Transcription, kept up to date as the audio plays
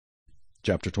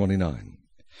Chapter 29.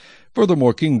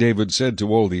 Furthermore, King David said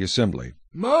to all the assembly,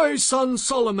 My son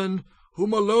Solomon,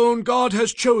 whom alone God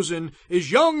has chosen,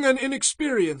 is young and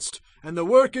inexperienced, and the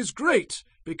work is great,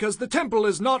 because the temple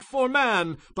is not for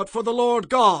man, but for the Lord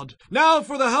God. Now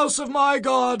for the house of my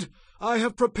God I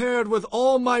have prepared with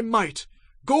all my might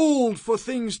gold for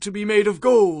things to be made of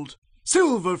gold,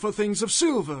 silver for things of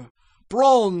silver,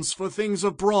 bronze for things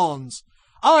of bronze,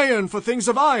 iron for things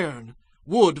of iron,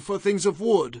 wood for things of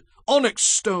wood, onyx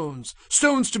stones,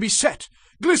 stones to be set,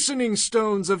 glistening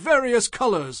stones of various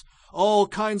colors, all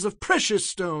kinds of precious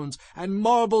stones, and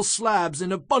marble slabs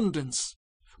in abundance.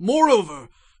 Moreover,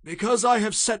 because I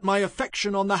have set my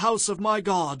affection on the house of my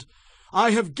God,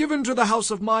 I have given to the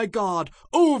house of my God,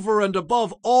 over and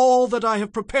above all that I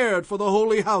have prepared for the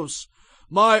holy house,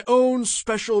 my own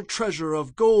special treasure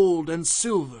of gold and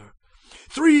silver,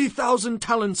 3,000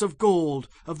 talents of gold,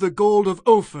 of the gold of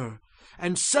Ophir,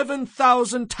 and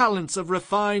 7,000 talents of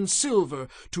refined silver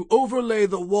to overlay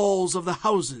the walls of the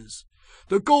houses,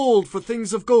 the gold for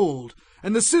things of gold,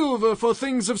 and the silver for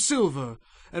things of silver,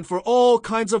 and for all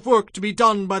kinds of work to be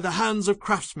done by the hands of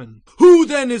craftsmen. Who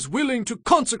then is willing to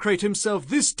consecrate himself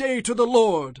this day to the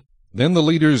Lord? Then the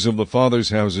leaders of the fathers'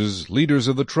 houses, leaders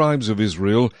of the tribes of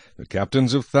Israel, the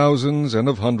captains of thousands and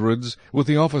of hundreds, with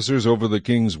the officers over the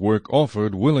king's work,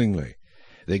 offered willingly.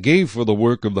 They gave for the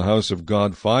work of the house of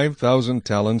God 5,000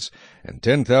 talents, and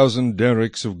 10,000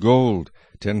 derricks of gold,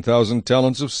 10,000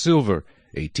 talents of silver,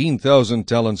 18,000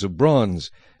 talents of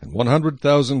bronze, and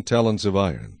 100,000 talents of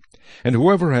iron. And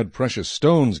whoever had precious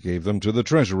stones gave them to the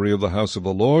treasury of the house of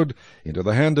the Lord, into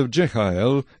the hand of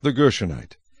Jehiel the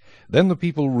Gershonite. Then the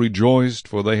people rejoiced,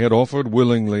 for they had offered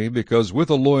willingly, because with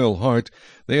a loyal heart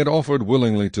they had offered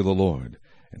willingly to the Lord.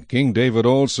 And King David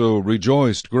also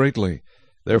rejoiced greatly.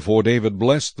 Therefore David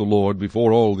blessed the Lord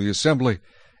before all the assembly.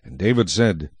 And David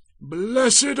said,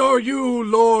 Blessed are you,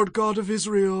 Lord God of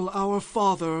Israel, our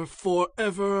Father, for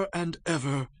ever and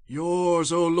ever.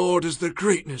 Yours, O Lord, is the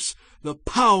greatness, the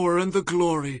power and the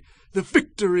glory, the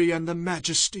victory and the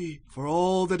majesty. For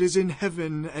all that is in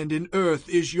heaven and in earth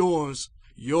is yours.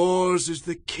 Yours is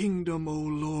the kingdom, O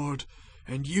Lord,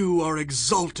 and you are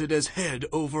exalted as head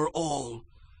over all.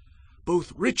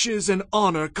 Both riches and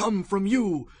honor come from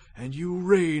you, and you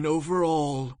reign over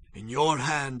all. In your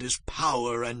hand is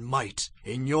power and might.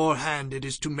 In your hand it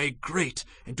is to make great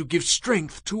and to give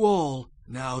strength to all.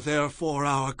 Now therefore,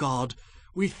 our God,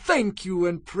 we thank you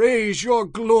and praise your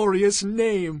glorious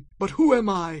name. But who am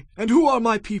I, and who are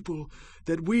my people,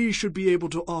 that we should be able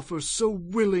to offer so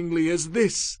willingly as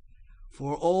this?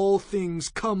 For all things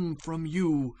come from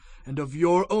you, and of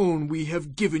your own we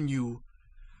have given you.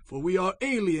 For we are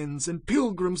aliens and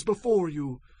pilgrims before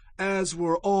you, as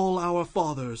were all our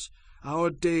fathers. Our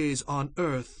days on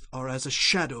earth are as a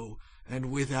shadow,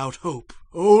 and without hope.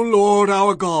 O Lord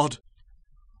our God,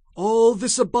 all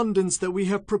this abundance that we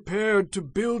have prepared to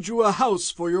build you a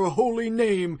house for your holy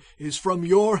name is from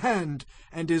your hand,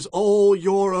 and is all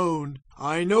your own.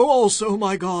 I know also,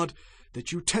 my God,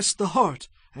 that you test the heart,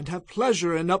 and have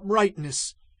pleasure in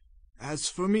uprightness. As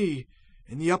for me,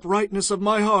 in the uprightness of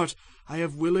my heart, I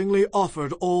have willingly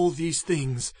offered all these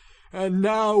things. And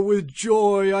now with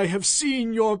joy I have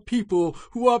seen your people,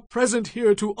 who are present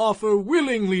here to offer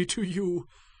willingly to you.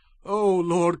 O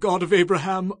Lord God of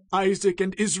Abraham, Isaac,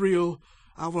 and Israel,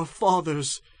 our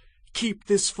fathers, keep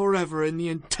this forever in the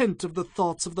intent of the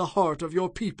thoughts of the heart of your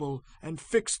people, and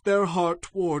fix their heart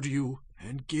toward you.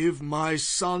 And give my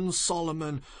son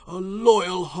Solomon a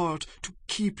loyal heart to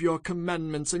keep your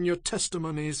commandments and your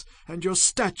testimonies and your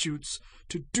statutes,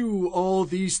 to do all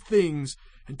these things,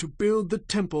 and to build the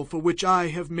temple for which I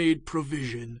have made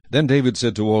provision. Then David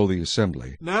said to all the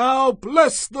assembly, Now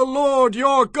bless the Lord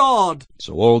your God.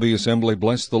 So all the assembly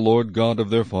blessed the Lord God of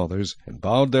their fathers, and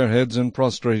bowed their heads and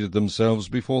prostrated themselves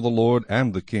before the Lord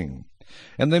and the king.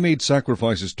 And they made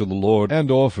sacrifices to the Lord, and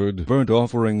offered burnt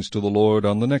offerings to the Lord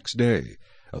on the next day,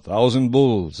 1,000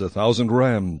 bulls, 1,000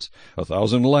 rams,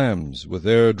 1,000 lambs, with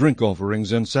their drink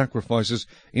offerings and sacrifices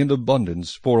in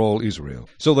abundance for all Israel.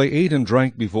 So they ate and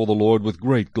drank before the Lord with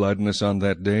great gladness on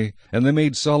that day. And they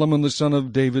made Solomon the son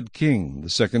of David king the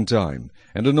second time,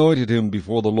 and anointed him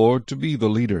before the Lord to be the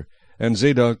leader, and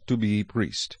Zadok to be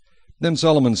priest. Then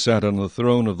Solomon sat on the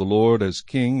throne of the Lord as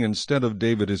king instead of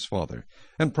David his father,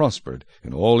 and prospered,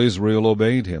 and all Israel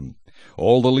obeyed him.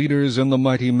 All the leaders and the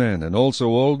mighty men, and also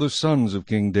all the sons of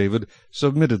King David,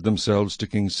 submitted themselves to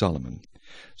King Solomon.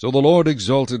 So the Lord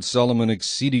exalted Solomon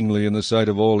exceedingly in the sight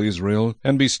of all Israel,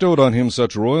 and bestowed on him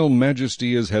such royal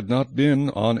majesty as had not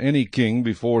been on any king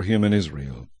before him in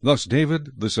Israel. Thus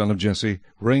David, the son of Jesse,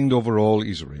 reigned over all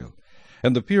Israel.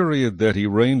 And the period that he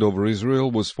reigned over Israel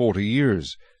was 40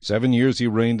 years. 7 years he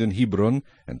reigned in Hebron,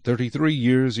 and 33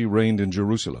 years he reigned in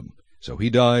Jerusalem. So he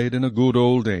died in a good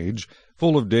old age,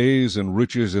 full of days and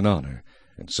riches and honor.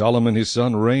 And Solomon his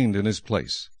son reigned in his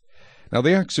place. Now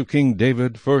the acts of King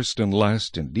David, first and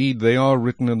last, indeed they are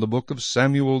written in the book of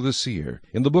Samuel the seer,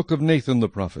 in the book of Nathan the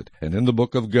prophet, and in the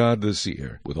book of Gad the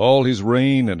seer, with all his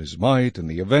reign and his might, and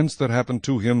the events that happened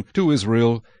to him, to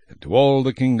Israel, and to all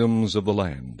the kingdoms of the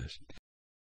land.